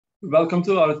Welcome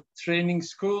to our training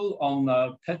school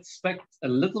on PET spec, a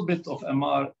little bit of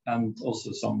MR and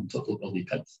also some total body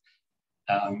PET.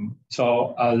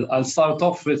 So I'll start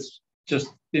off with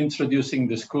just introducing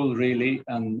the school really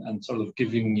and sort of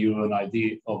giving you an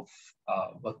idea of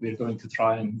what we're going to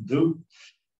try and do.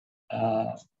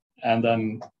 And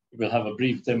then we'll have a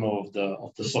brief demo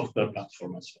of the software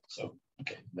platform as well. So,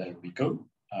 okay, there we go.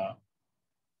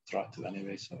 Try to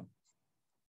anyway, so.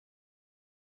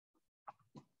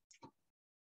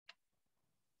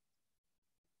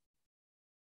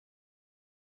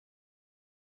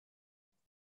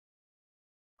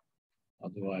 How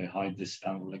do I hide this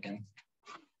panel again?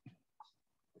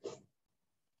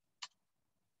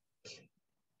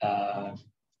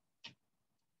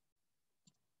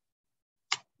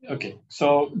 Okay,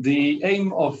 so the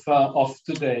aim of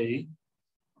today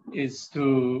is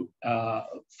to,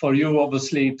 for you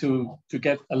obviously to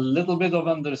get a little bit of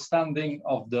understanding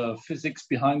of the physics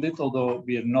behind it, although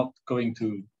we are not going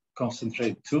to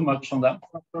concentrate too much on that.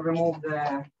 To remove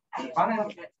the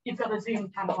panel, you've got the Zoom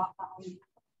camera.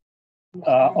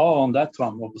 Oh, on that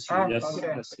one, obviously, yes,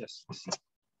 okay.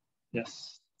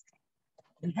 yes.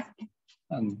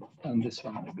 And this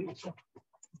one maybe as well.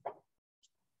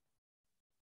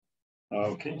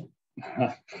 Okay.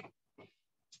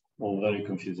 All very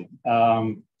confusing.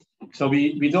 So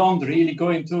we don't really go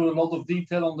into a lot of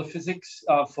detail on the physics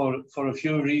for a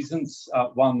few reasons.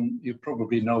 One, you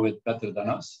probably know it better than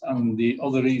us, and the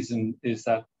other reason is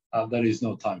that there is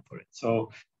no time for it.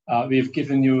 So we've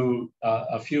given you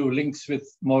a few links with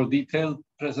more detailed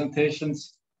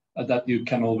presentations that you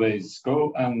can always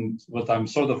go. And what I'm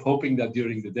sort of hoping that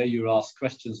during the day you ask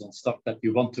questions on stuff that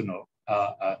you want to know.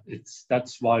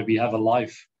 That's why we have a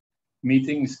live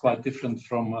meeting. It's quite different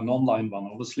from an online one,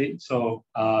 obviously. So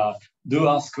do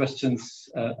ask questions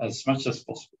as much as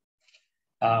possible.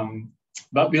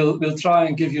 But we'll try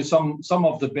and give you some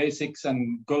of the basics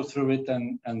and go through it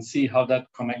and see how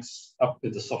that connects up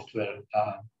with the software.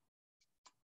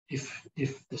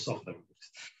 If the software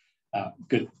works.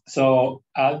 Good. So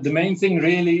the main thing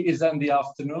really is in the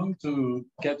afternoon to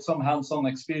get some hands-on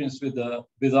experience with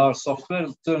our software.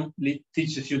 It certainly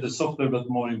teaches you the software, but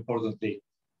more importantly,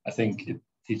 I think it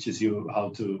teaches you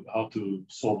how to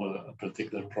solve a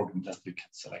particular problem that you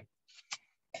can select.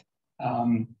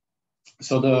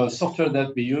 So the software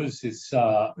that we use is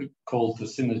called the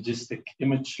Synergistic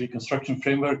Image Reconstruction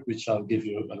Framework, which I'll give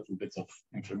you a little bit of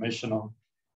information on.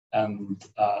 And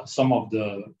some of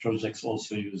the projects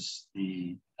also use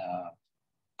the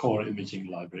core imaging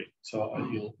library. So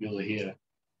you'll hear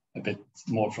a bit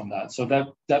more from that. So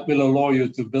that will allow you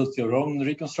to build your own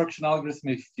reconstruction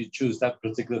algorithm if you choose that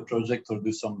particular project or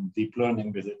do some deep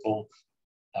learning with it all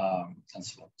and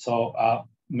so on. So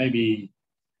maybe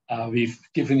we've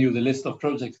given you the list of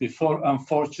projects before.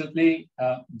 Unfortunately,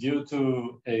 due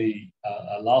to a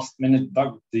last minute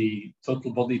bug, the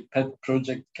total body PET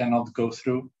project cannot go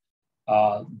through.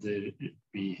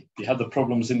 We had the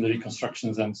problems in the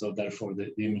reconstructions, and so therefore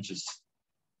the images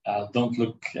don't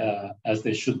look as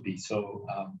they should be. So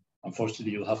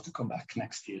unfortunately, you'll have to come back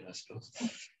next year, I suppose.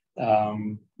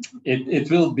 It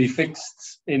will be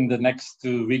fixed in the next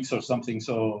 2 weeks or something.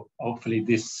 So hopefully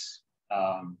this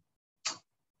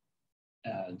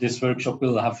this workshop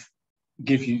will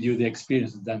give you the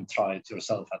experience and then try it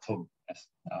yourself at home. Yes.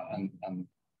 And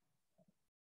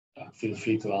feel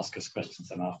free to ask us questions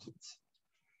then afterwards.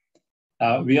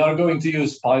 We are going to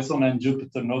use Python and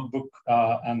Jupyter Notebook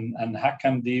and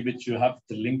HackMD, which you have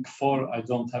the link for. I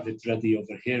don't have it ready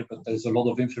over here, but there's a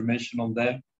lot of information on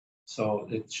there. So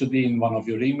it should be in one of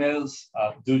your emails.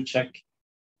 Do check.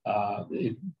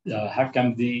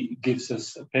 HackMD gives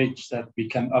us a page that we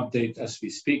can update as we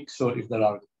speak. So if there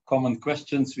are common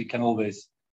questions, we can always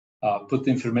put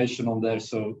information on there.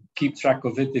 So keep track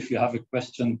of it. If you have a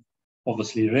question,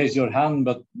 obviously raise your hand,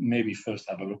 but maybe first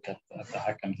have a look at the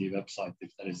HackMD website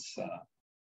if there is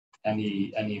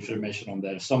any information on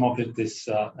there. Some of it is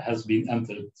has been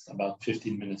entered about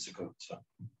 15 minutes ago. So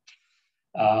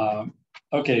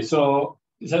okay, so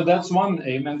that's one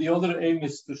aim, and the other aim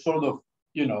is to sort of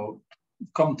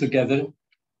come together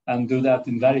and do that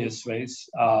in various ways.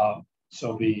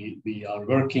 So we are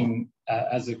working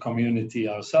as a community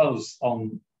ourselves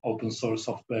on open source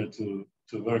software to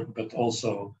work, but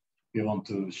also we want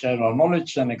to share our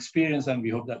knowledge and experience, and we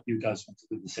hope that you guys want to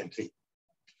do the same thing.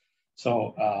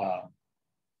 So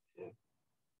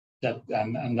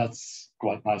that's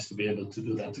quite nice to be able to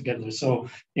do that together. So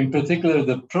in particular,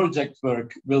 the project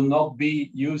work will not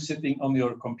be you sitting on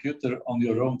your computer on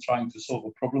your own trying to solve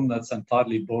a problem that's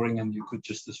entirely boring and you could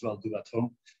just as well do at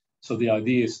home. So the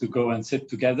idea is to go and sit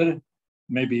together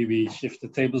maybe we shift the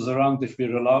tables around if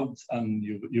we're allowed, and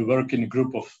you work in a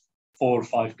group of 4 or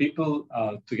 5 people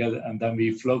together, and then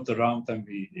we float around, and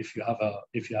if you have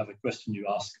a question, you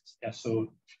ask it. Yeah,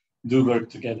 so do work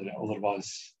together.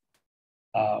 Otherwise,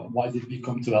 why did we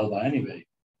come to Elba anyway?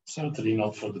 Certainly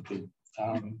not for the pool.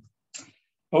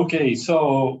 Okay,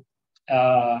 so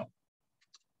yeah,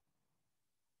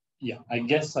 I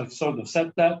guess I've sort of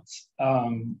said that.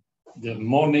 The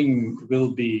morning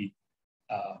will be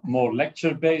more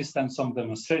lecture-based and some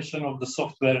demonstration of the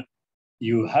software.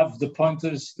 You have the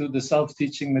pointers to the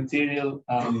self-teaching material,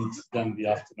 and then the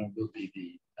afternoon will be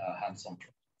the hands-on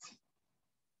project.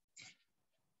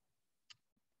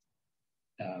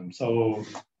 So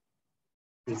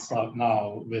we'll start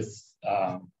now with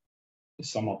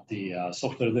some of the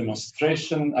software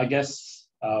demonstration, I guess.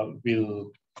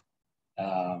 We'll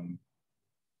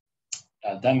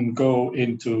then go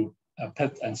into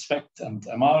PET and SPECT and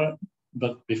MR.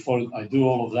 But before I do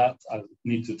all of that, I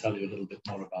need to tell you a little bit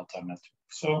more about our network.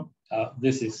 So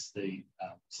this is the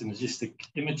synergistic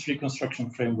image reconstruction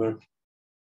framework.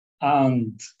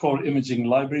 And core imaging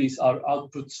libraries are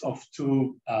outputs of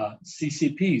 2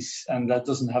 CCPs. And that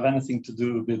doesn't have anything to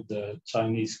do with the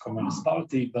Chinese Communist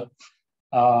Party, but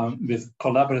with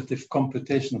collaborative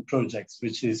computational projects,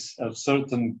 which is a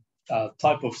certain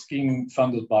type of scheme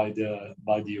funded by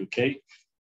the UK.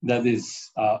 That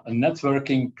is a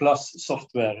networking plus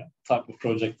software type of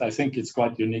project. I think it's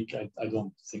quite unique. I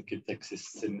don't think it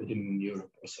exists in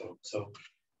Europe or so. So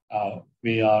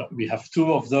we have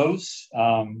 2 of those,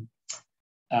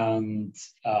 and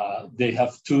they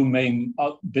have 2 main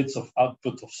bits of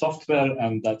output of software,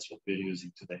 and that's what we're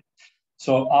using today.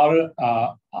 So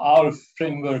our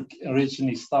framework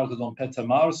originally started on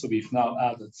PSMR, so we've now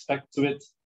added SPECT to it.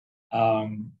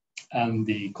 And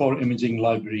the core imaging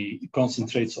library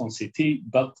concentrates on CT,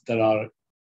 but there are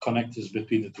connectors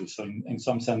between the 2. So in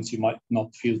some sense, you might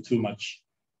not feel too much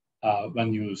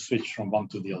when you switch from one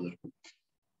to the other.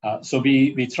 So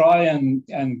we try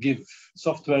and give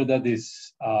software that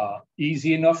is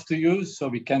easy enough to use, so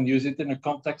we can use it in a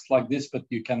context like this, but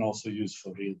you can also use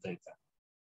for real data.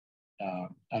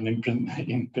 And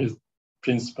in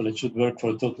principle, it should work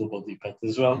for a total body PET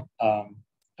as well.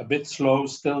 A bit slow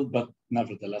still, but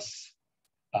nevertheless,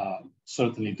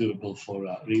 certainly doable for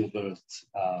real-world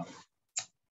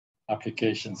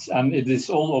applications. And it is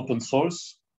all open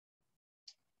source.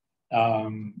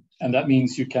 And that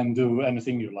means you can do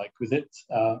anything you like with it.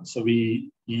 So you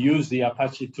use the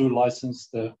Apache 2 license.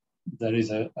 There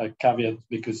is a caveat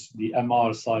because the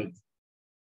MR side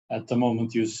at the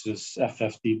moment uses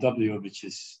FFDW, which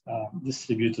is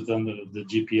distributed under the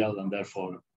GPL, and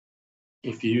therefore,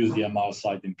 if you use the MR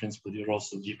side, in principle, you're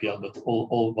also GPL, but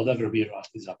whatever we write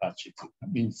is Apache 2.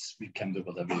 That means we can do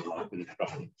whatever you like with it,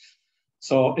 roughly.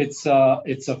 So it's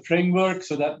a framework,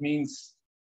 so that means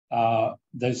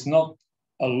there's not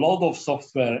a lot of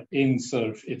software in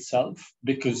SIRF itself,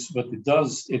 because what it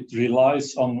does, it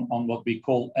relies on what we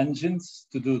call engines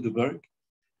to do the work.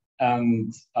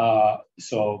 And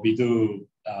so we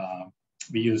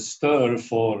use STIR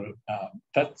for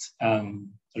PET and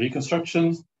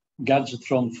reconstruction,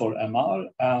 Gadgetron for MR,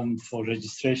 and for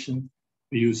registration,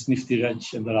 we use Nifty Reg,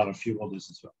 and there are a few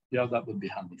others as well. Yeah, that would be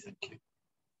handy, thank you.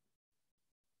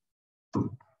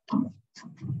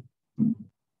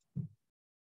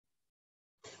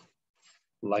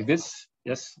 Like this,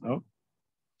 yes, no?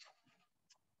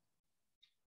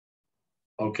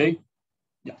 Okay,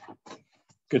 yeah,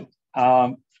 good.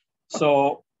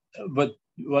 So what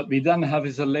we then have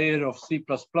is a layer of C++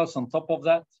 on top of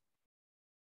that.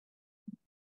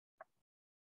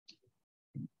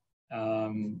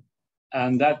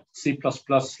 And that C++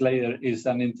 layer is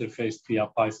then interfaced via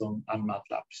Python and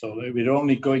MATLAB. So we're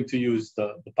only going to use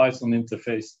the Python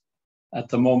interface at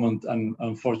the moment, and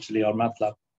unfortunately our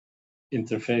MATLAB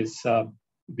interface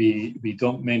we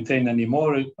don't maintain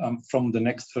anymore from the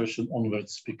next version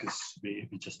onwards, because we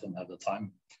just don't have the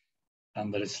time.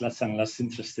 And there is less and less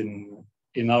interest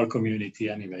in our community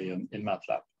anyway in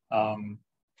MATLAB.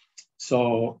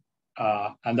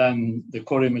 And then the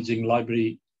core imaging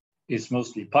library is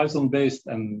mostly Python-based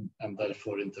and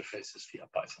therefore interfaces via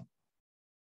Python.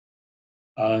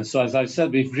 So as I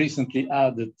said, we've recently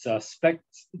added SPECT.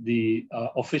 The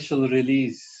official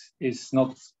release is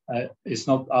not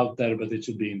out there, but it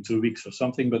should be in 2 weeks or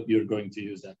something, but you're going to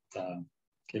use that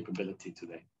capability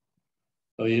today.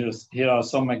 So here are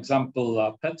some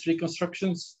example PET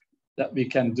reconstructions that we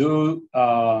can do,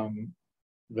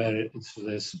 where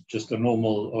there's just a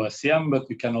normal OSCM, but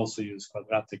we can also use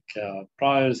quadratic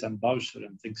priors and Bauscher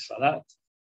and things like that.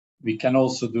 We can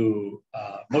also do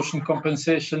motion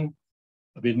compensation.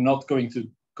 We're not going to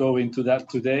go into that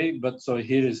today, but so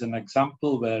here is an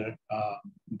example where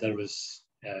there was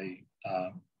a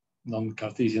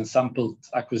non-Cartesian sampled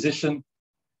acquisition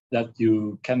that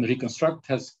you can reconstruct,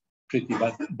 has pretty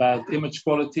bad image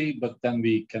quality, but then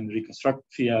we can reconstruct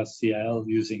via CIL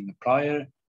using the prior.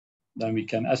 Then we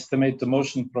can estimate the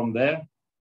motion from there.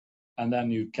 And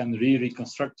then you can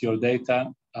reconstruct your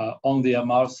data on the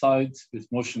MR side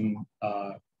with motion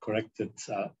corrected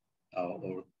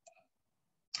or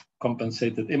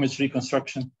compensated image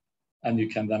reconstruction. And you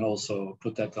can then also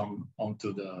put that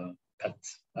onto the PET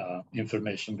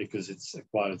information because it's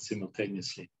acquired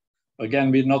simultaneously.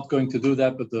 Again, we're not going to do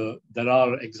that, but there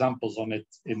are examples on it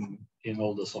in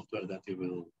all the software that you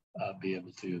will be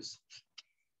able to use.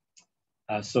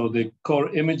 So the core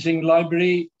imaging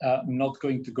library, I'm not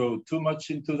going to go too much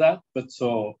into that, but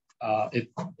so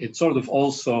it sort of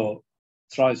also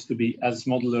tries to be as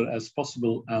modular as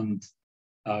possible and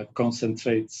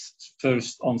concentrates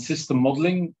first on system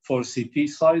modeling for CT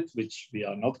side, which we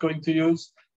are not going to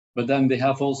use, but then they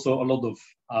have also a lot of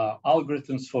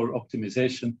algorithms for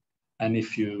optimization. And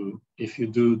if you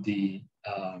do the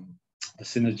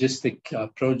synergistic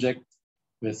project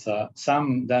with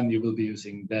SAM, then you will be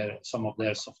using some of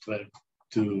their software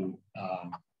to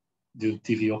do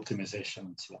TV optimization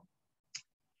and so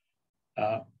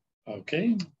on.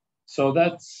 Okay, so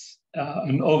that's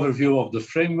an overview of the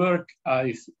framework.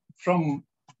 From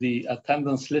the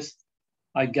attendance list,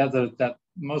 I gathered that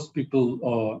most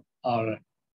people are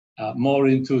more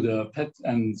into the PET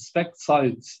and SPECT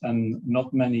sides and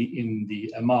not many in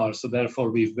the MR. So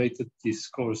therefore, we've weighted this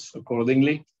course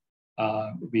accordingly.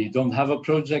 We don't have a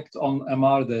project on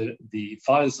MR. The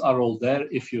files are all there.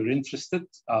 If you're interested,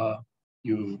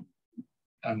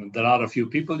 and there are a few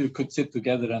people, you could sit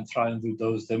together and try and do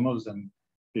those demos, and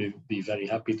we'd be very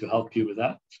happy to help you with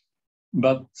that.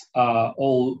 But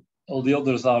all the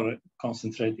others are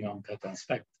concentrating on PET and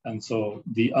SPECT. And so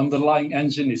the underlying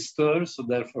engine is STIR. So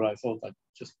therefore, I thought I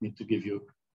just need to give you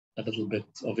a little bit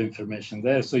of information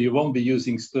there. So you won't be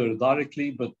using STIR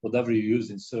directly, but whatever you use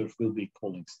in SIRF will be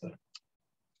calling STIR.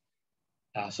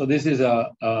 So this is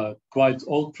a quite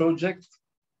old project,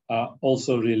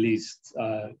 also released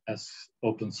as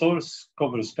open source,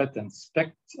 covers PET and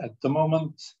SPECT at the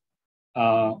moment.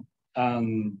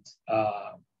 And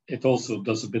it also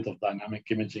does a bit of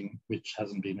dynamic imaging, which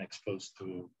hasn't been exposed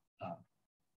to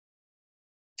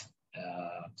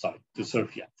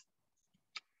SIRF yet.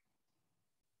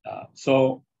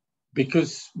 So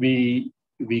because we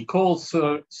call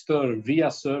STIR via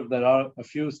SIRF, there are a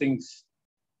few things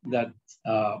that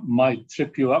might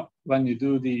trip you up when you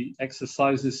do the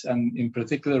exercises. And in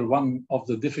particular, one of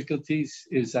the difficulties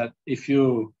is that if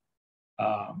you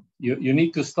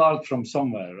need to start from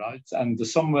somewhere, right? And the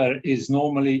somewhere is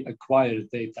normally acquired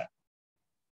data.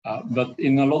 But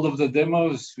in a lot of the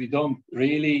demos, we don't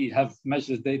really have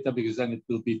measured data because then it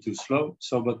will be too slow.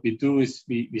 So what we do is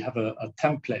we have a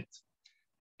template.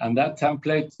 And that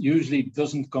template usually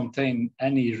doesn't contain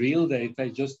any real data.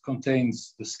 It just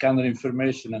contains the scanner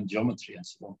information and geometry and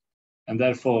so on. And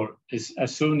therefore,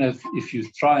 as soon as if you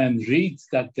try and read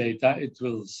that data, it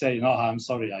will say, no, I'm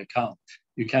sorry, I can't.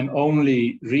 You can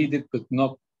only read it, but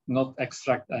not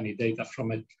extract any data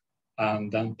from it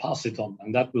and then pass it on,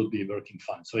 and that will be working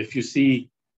fine. So if you see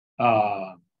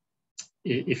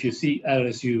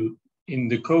errors in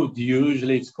the code,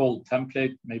 usually it's called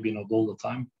template, maybe not all the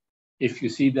time. If you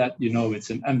see that, you know it's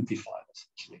an empty file,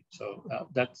 essentially. So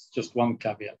that's just one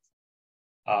caveat.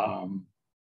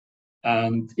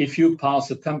 And if you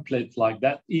pass a template like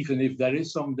that, even if there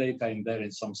is some data in there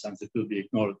in some sense, it will be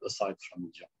ignored aside from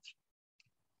the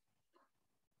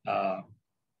geometry.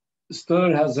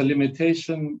 STIR has a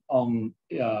limitation on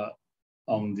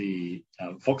the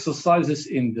voxel sizes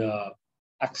in the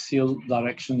axial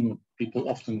direction, people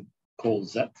often call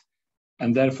Z.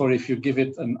 And therefore, if you give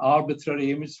it an arbitrary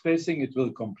image spacing, it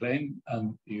will complain,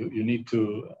 and you need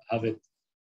to have it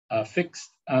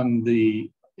fixed. And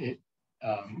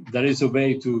there is a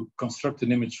way to construct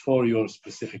an image for your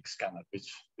specific scanner,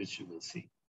 which you will see.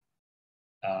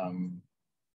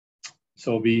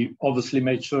 So we obviously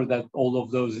made sure that all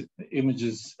of those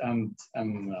images and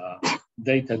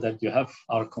data that you have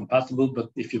are compatible. But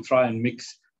if you try and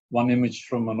mix one image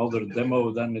from another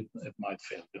demo, then it might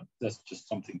fail. That's just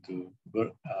something to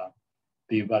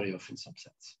be wary of in some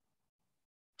sense.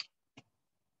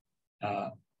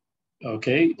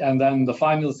 Okay, and then the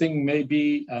final thing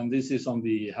maybe, and this is on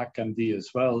the HackMD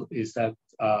as well, is that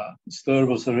STIR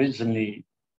was originally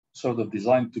sort of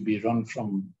designed to be run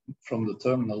from the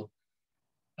terminal,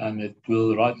 and it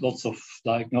will write lots of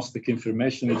diagnostic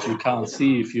information which you can't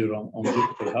see if you're on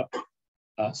Jupyter Hub.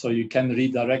 So you can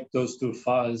redirect those two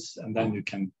files, and then you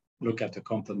can look at the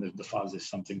content if the files, if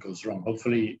something goes wrong.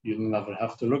 Hopefully you'll never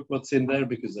have to look what's in there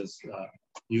because there's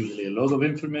usually a lot of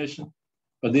information.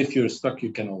 But if you're stuck,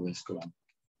 you can always go on.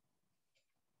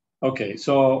 Okay,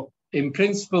 so in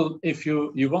principle, if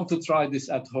you want to try this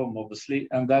at home, obviously,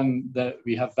 and then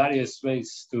we have various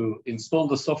ways to install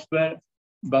the software.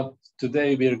 But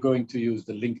today we are going to use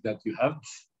the link that you have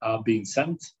been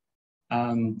sent.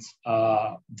 And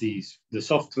the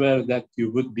software that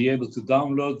you would be able to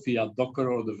download via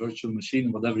Docker or the virtual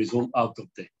machine, whatever, is all out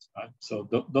of date, right? So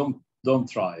don't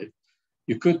try it.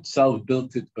 You could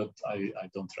self-build it, but I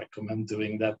don't recommend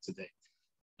doing that today.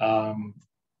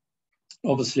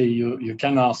 Obviously, you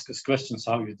can ask us questions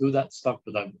how you do that stuff,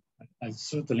 but I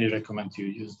certainly recommend you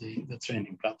use the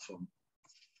training platform.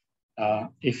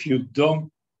 If you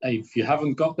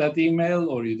haven't got that email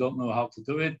or you don't know how to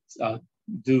do it,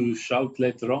 do shout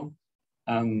later on,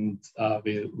 and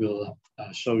we'll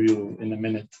show you in a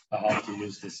minute how to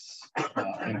use this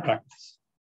in practice.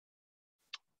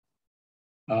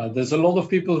 There's a lot of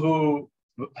people who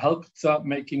helped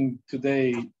making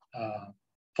today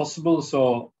possible.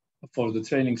 So for the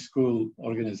training school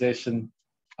organization,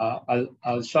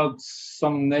 I'll shout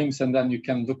some names and then you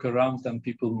can look around and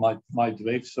people might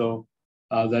wave. So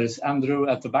there is Andrew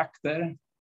at the back there.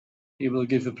 He will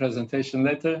give a presentation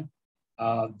later.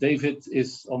 David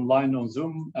is online on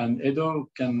Zoom, and Edo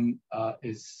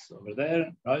is over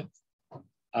there, right?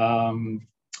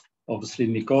 Obviously,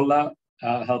 Nicola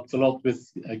helped a lot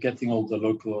with getting all the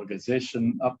local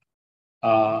organization up.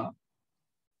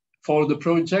 For the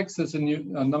projects, there's a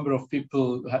number of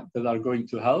people that are going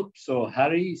to help. So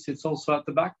Harry sits also at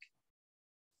the back.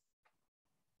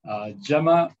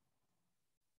 Gemma.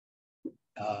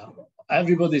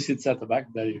 Everybody sits at the back,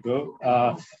 there you go.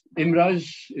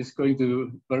 Imraj is going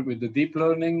to work with the deep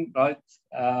learning, right?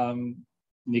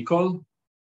 Nicole,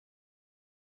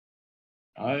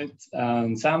 right?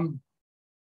 And Sam.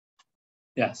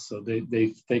 Yes, so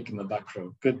they've taken the back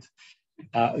row, good.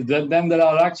 Then there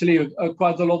are actually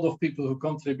quite a lot of people who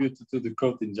contributed to the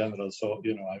code in general. So,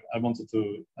 you know, I wanted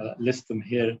to list them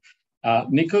here.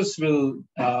 Nikos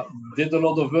did a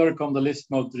lot of work on the list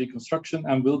node reconstruction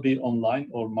and will be online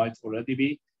or might already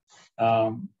be,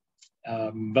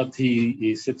 but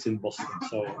he sits in Boston,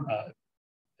 so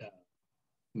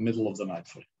middle of the night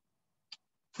for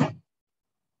him.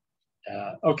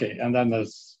 Okay, and then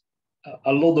there's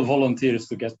a lot of volunteers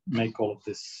to make all of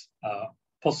this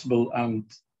possible, and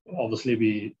obviously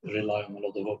we rely on a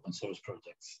lot of open source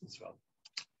projects as well.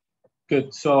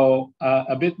 Good. So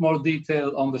a bit more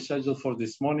detail on the schedule for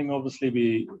this morning. Obviously,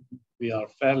 we are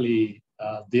fairly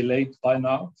delayed by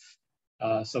now,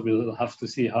 so we'll have to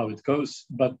see how it goes.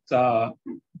 But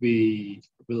we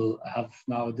will have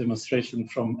now a demonstration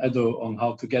from Edo on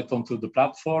how to get onto the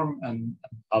platform and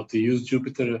how to use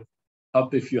Jupyter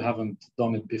Hub if you haven't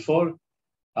done it before.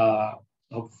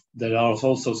 There are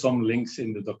also some links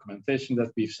in the documentation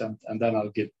that we've sent, and then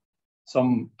I'll give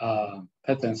some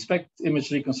PET inspect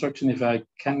image reconstruction if I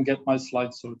can get my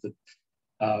slides sorted.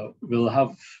 We'll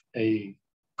have a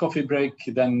coffee break.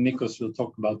 Then Nikos will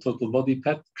talk about total body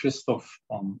PET, Christoph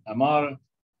on MR,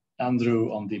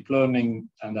 Andrew on deep learning,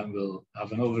 and then we'll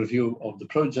have an overview of the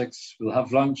projects. We'll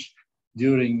have lunch.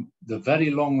 During the very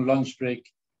long lunch break,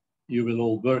 you will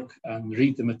all work and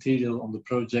read the material on the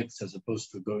projects as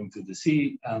opposed to going to the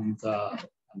sea, and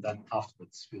then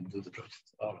afterwards we'll do the project.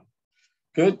 All right.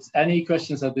 Good. Any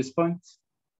questions at this point?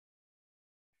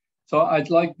 So I'd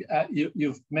like,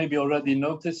 you've maybe already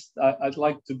noticed, I'd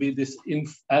like to be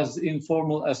as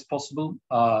informal as possible.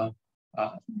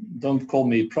 Don't call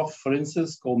me Prof, for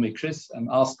instance, call me Kris, and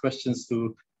ask questions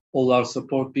to all our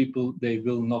support people. They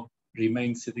will not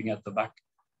remain sitting at the back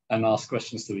and ask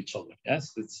questions to each other.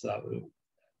 Yes, it's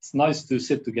nice to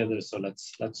sit together, so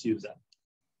let's use that.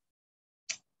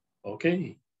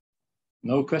 Okay,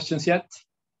 no questions yet?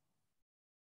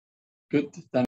 Good. Then